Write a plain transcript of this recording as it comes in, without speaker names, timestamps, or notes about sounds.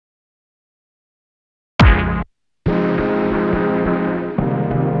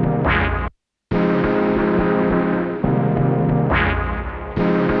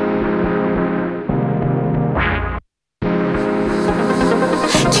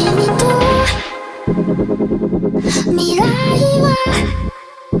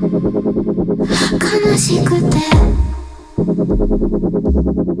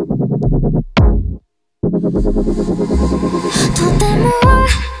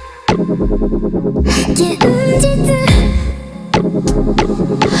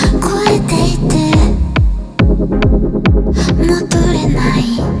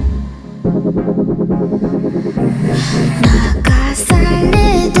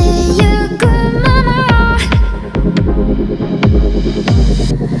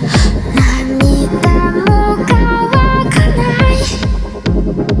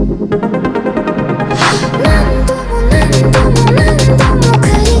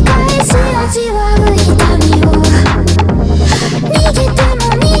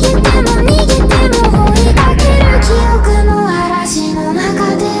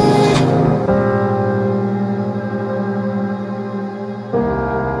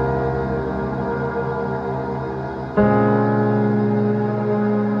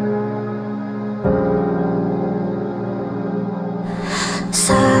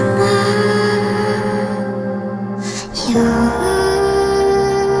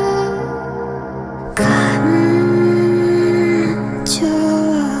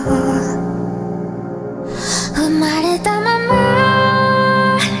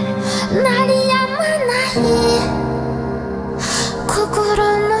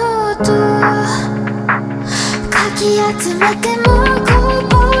ことかき集めてもこ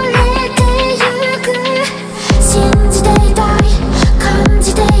ぼれてゆく信じていたい感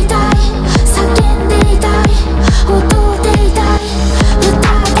じていたい叫んでいたい踊っていたい歌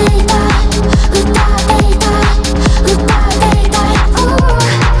っていたい歌っていたい歌っていたい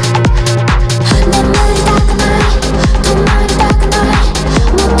眠りたくない止まりたくない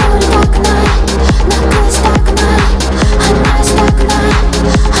戻りたくないなくしたくない話したくない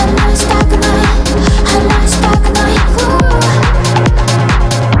話したくない話したくない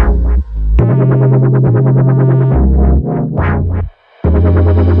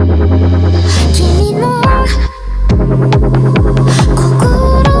君の心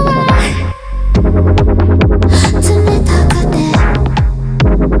は冷たくて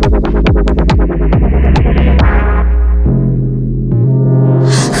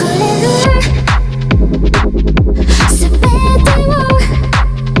触れるすべてを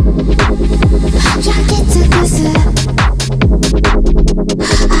焼き尽くす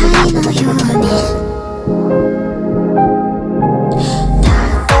愛のように正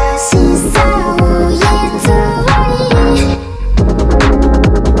しさを偽り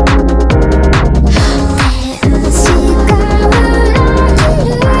天使が裏切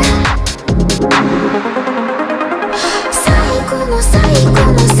る最後の最後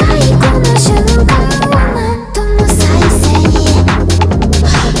の最後の瞬間はなんとも再生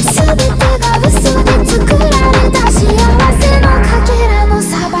全てが嘘で作られた幸せのかけらの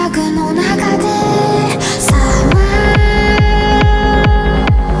砂漠の中でさま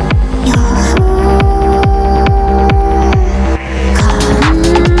よ感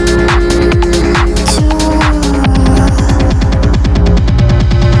情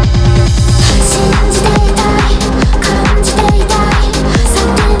信じていたい感じていたい叫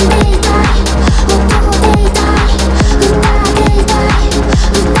んでいたい踊っていたい歌っていたい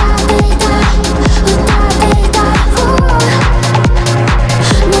歌っていたい歌っていたい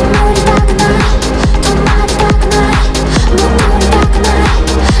眠りたくない止まりたくない戻りたくない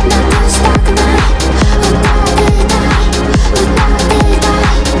なくしたくない歌っていたい歌っていたい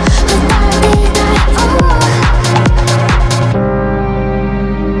歌っていたい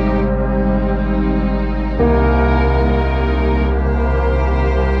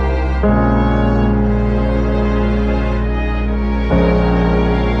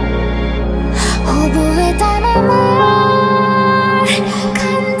覚えたまま感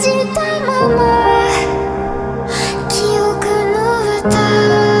じたまま記憶の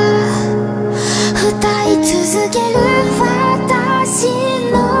歌